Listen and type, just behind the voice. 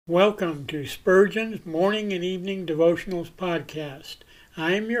Welcome to Spurgeon's Morning and Evening Devotionals Podcast.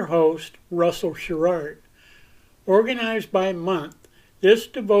 I am your host, Russell Sherrard. Organized by month, this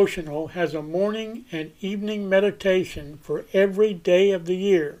devotional has a morning and evening meditation for every day of the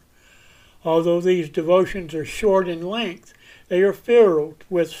year. Although these devotions are short in length, they are filled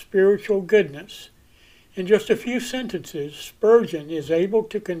with spiritual goodness. In just a few sentences, Spurgeon is able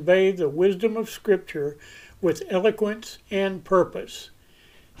to convey the wisdom of Scripture with eloquence and purpose.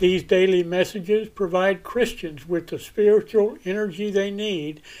 These daily messages provide Christians with the spiritual energy they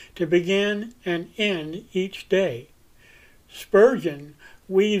need to begin and end each day. Spurgeon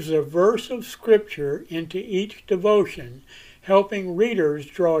weaves a verse of Scripture into each devotion, helping readers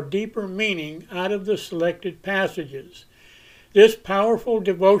draw deeper meaning out of the selected passages. This powerful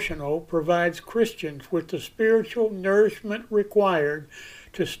devotional provides Christians with the spiritual nourishment required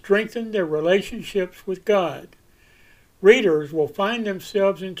to strengthen their relationships with God. Readers will find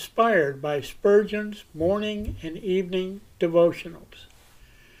themselves inspired by Spurgeon's morning and evening devotionals.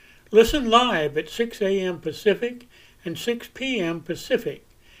 Listen live at 6 a.m. Pacific and 6 p.m. Pacific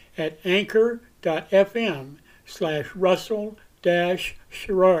at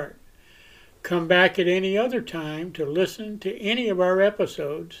anchor.fm/Russell-Sherrard. Come back at any other time to listen to any of our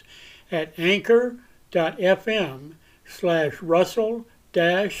episodes at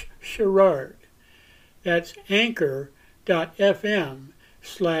anchor.fm/Russell-Sherrard. That's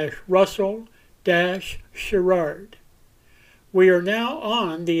anchor.fm/Russell-Sherrard. We are now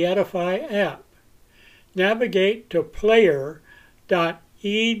on the Edify app. Navigate to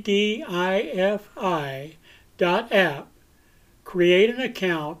player.edifi.app, create an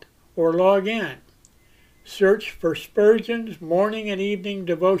account, or log in. Search for Spurgeon's Morning and Evening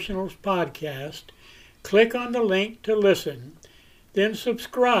Devotionals Podcast, click on the link to listen, then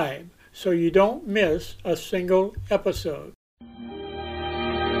subscribe so you don't miss a single episode.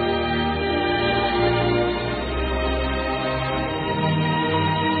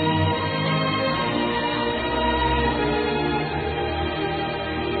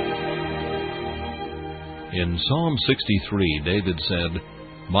 In Psalm 63, David said,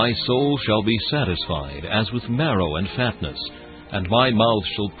 "My soul shall be satisfied as with marrow and fatness, and my mouth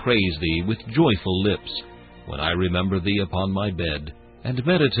shall praise thee with joyful lips, when I remember thee upon my bed, and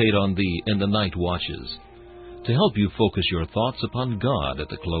meditate on thee in the night watches." To help you focus your thoughts upon God at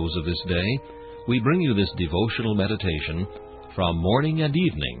the close of this day, we bring you this devotional meditation from Morning and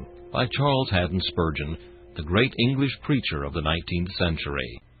Evening by Charles Haddon Spurgeon, the great English preacher of the 19th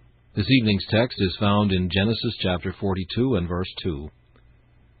century. This evening's text is found in Genesis chapter 42 and verse 2.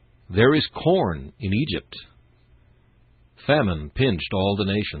 There is corn in Egypt. Famine pinched all the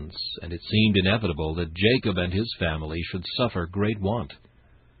nations, and it seemed inevitable that Jacob and his family should suffer great want.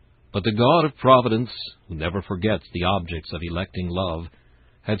 But the God of providence, who never forgets the objects of electing love,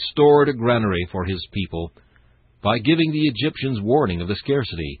 had stored a granary for his people by giving the Egyptians warning of the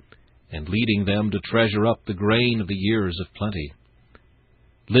scarcity, and leading them to treasure up the grain of the years of plenty.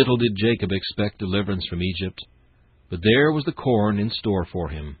 Little did Jacob expect deliverance from Egypt, but there was the corn in store for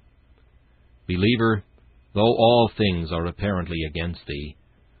him. Believer, though all things are apparently against thee,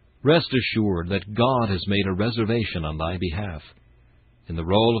 rest assured that God has made a reservation on thy behalf. In the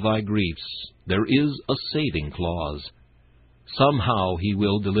roll of thy griefs there is a saving clause. Somehow he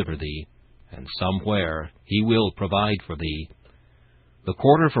will deliver thee, and somewhere he will provide for thee. The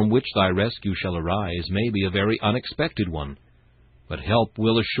quarter from which thy rescue shall arise may be a very unexpected one, but help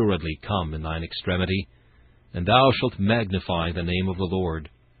will assuredly come in thine extremity, and thou shalt magnify the name of the Lord.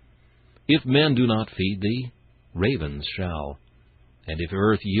 If men do not feed thee, ravens shall, and if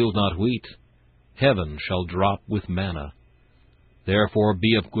earth yield not wheat, heaven shall drop with manna. Therefore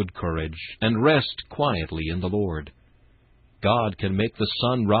be of good courage, and rest quietly in the Lord. God can make the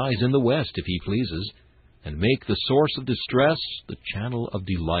sun rise in the west if he pleases, and make the source of distress the channel of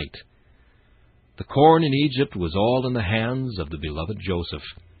delight. The corn in Egypt was all in the hands of the beloved Joseph.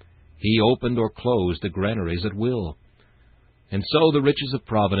 He opened or closed the granaries at will. And so the riches of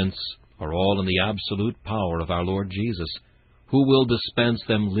providence are all in the absolute power of our Lord Jesus, who will dispense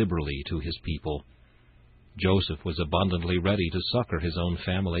them liberally to his people. Joseph was abundantly ready to succor his own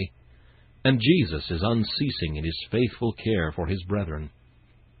family, and Jesus is unceasing in his faithful care for his brethren.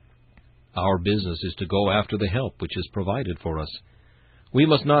 Our business is to go after the help which is provided for us. We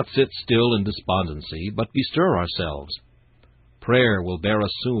must not sit still in despondency, but bestir ourselves. Prayer will bear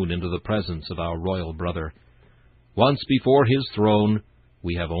us soon into the presence of our royal brother. Once before his throne,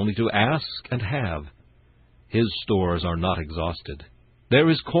 we have only to ask and have. His stores are not exhausted. There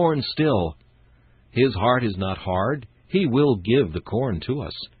is corn still. His heart is not hard. He will give the corn to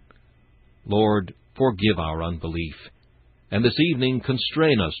us. Lord, forgive our unbelief, and this evening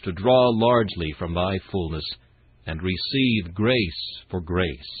constrain us to draw largely from thy fullness, and receive grace for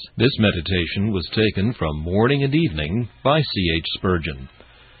grace. This meditation was taken from Morning and Evening by C.H. Spurgeon.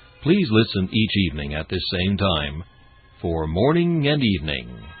 Please listen each evening at this same time for Morning and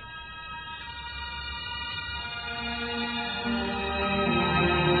Evening.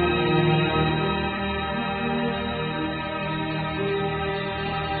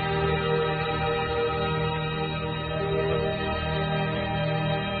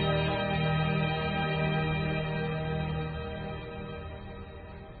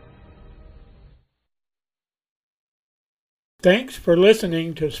 Thanks for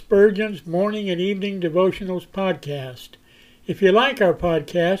listening to Spurgeon's Morning and Evening Devotionals podcast. If you like our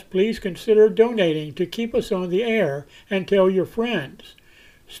podcast, please consider donating to keep us on the air and tell your friends.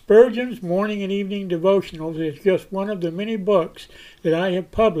 Spurgeon's Morning and Evening Devotionals is just one of the many books that I have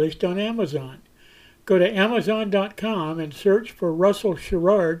published on Amazon. Go to Amazon.com and search for Russell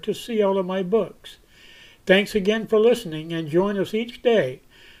Sherrard to see all of my books. Thanks again for listening, and join us each day,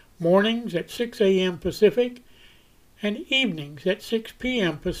 mornings at 6 a.m. Pacific, and evenings at 6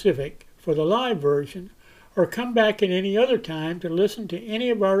 p.m. Pacific for the live version, or come back at any other time to listen to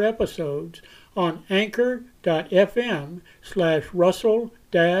any of our episodes on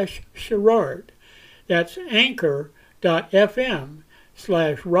anchor.fm/Russell-Sherrard. That's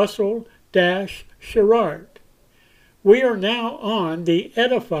anchor.fm/Russell-Sherrard. We are now on the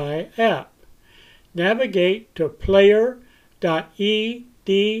Edify app. Navigate to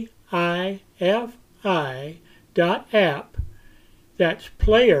player.edifi.app. That's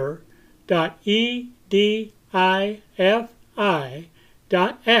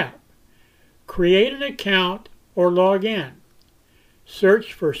player.edifi.app. Create an account or log in.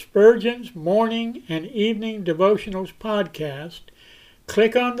 Search for Spurgeon's Morning and Evening Devotionals podcast.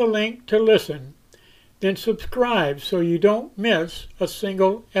 Click on the link to listen, then subscribe so you don't miss a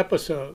single episode.